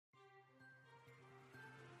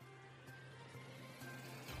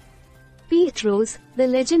Pete Rose, the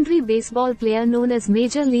legendary baseball player known as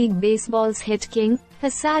Major League Baseball's hit king,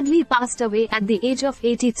 has sadly passed away at the age of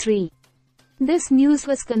 83. This news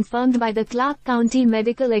was confirmed by the Clark County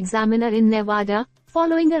Medical Examiner in Nevada,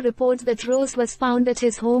 following a report that Rose was found at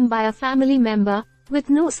his home by a family member, with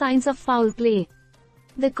no signs of foul play.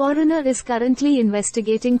 The coroner is currently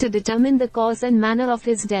investigating to determine the cause and manner of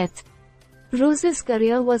his death. Rose's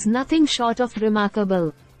career was nothing short of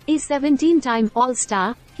remarkable. A 17-time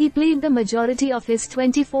All-Star, he played the majority of his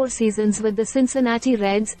 24 seasons with the Cincinnati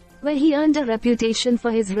Reds, where he earned a reputation for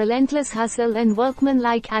his relentless hustle and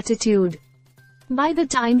workmanlike attitude. By the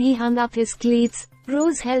time he hung up his cleats,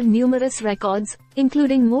 Rose held numerous records,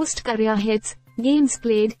 including most career hits, games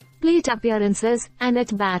played, plate appearances, and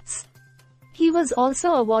at-bats. He was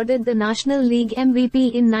also awarded the National League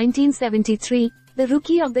MVP in 1973, the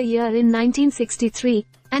Rookie of the Year in 1963,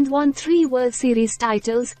 and won 3 World Series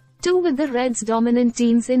titles, 2 with the Reds' dominant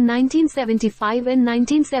teams in 1975 and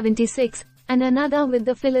 1976, and another with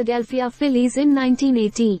the Philadelphia Phillies in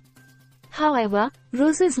 1980. However,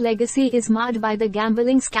 Rose's legacy is marred by the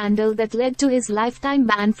gambling scandal that led to his lifetime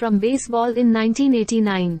ban from baseball in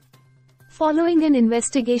 1989. Following an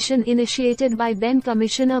investigation initiated by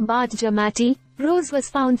then-Commissioner Bart Giamatti, Rose was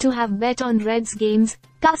found to have bet on Reds games,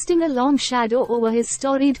 casting a long shadow over his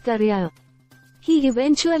storied career. He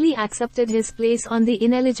eventually accepted his place on the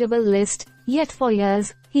ineligible list, yet for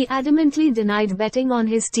years, he adamantly denied betting on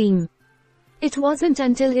his team. It wasn't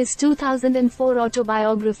until his 2004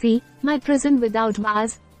 autobiography, My Prison Without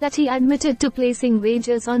Bars, that he admitted to placing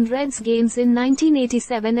wagers on Reds games in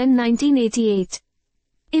 1987 and 1988.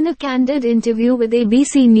 In a candid interview with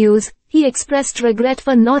ABC News, he expressed regret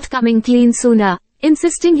for not coming clean sooner,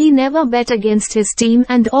 insisting he never bet against his team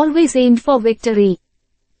and always aimed for victory.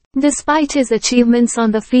 Despite his achievements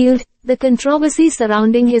on the field, the controversy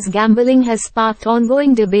surrounding his gambling has sparked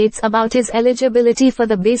ongoing debates about his eligibility for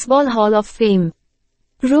the Baseball Hall of Fame.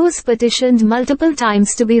 Rose petitioned multiple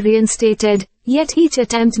times to be reinstated, yet each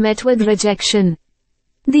attempt met with rejection.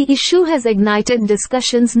 The issue has ignited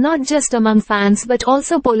discussions not just among fans but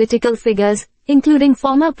also political figures, including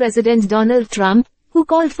former President Donald Trump, who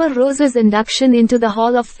called for Rose's induction into the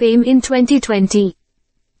Hall of Fame in 2020.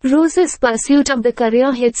 Rose's pursuit of the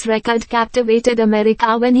career hits record captivated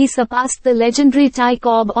America when he surpassed the legendary Ty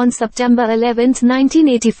Cobb on September 11,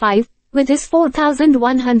 1985, with his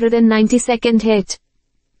 4,192nd hit.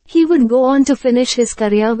 He would go on to finish his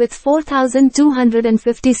career with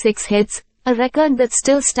 4,256 hits, a record that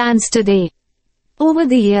still stands today. Over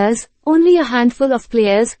the years, only a handful of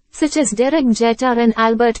players, such as Derek Jeter and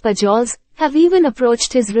Albert Pujols, have even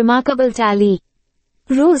approached his remarkable tally.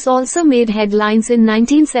 Rose also made headlines in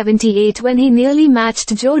 1978 when he nearly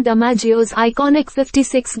matched Joe DiMaggio's iconic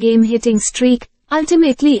 56-game hitting streak,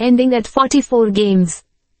 ultimately ending at 44 games.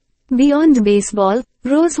 Beyond baseball,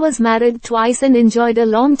 Rose was married twice and enjoyed a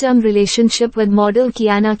long-term relationship with model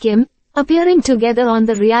Kiana Kim, appearing together on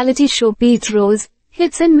the reality show Pete Rose,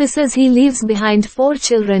 Hits and Misses. He leaves behind 4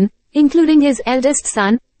 children, including his eldest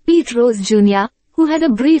son, Pete Rose Jr., who had a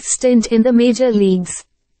brief stint in the major leagues.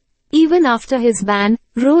 Even after his ban,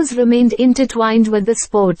 Rose remained intertwined with the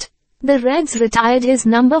sport. The Reds retired his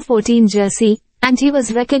number 14 jersey, and he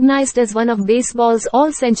was recognized as one of baseball's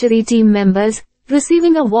all-century team members,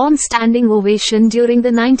 receiving a warm standing ovation during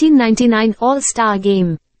the 1999 All-Star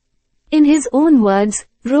Game. In his own words,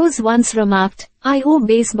 Rose once remarked, "I owe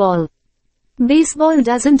baseball. Baseball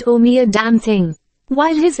doesn't owe me a damn thing."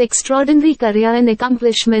 While his extraordinary career and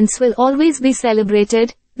accomplishments will always be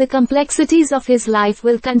celebrated, the complexities of his life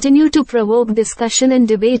will continue to provoke discussion and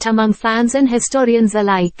debate among fans and historians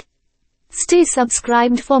alike. Stay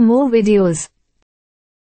subscribed for more videos.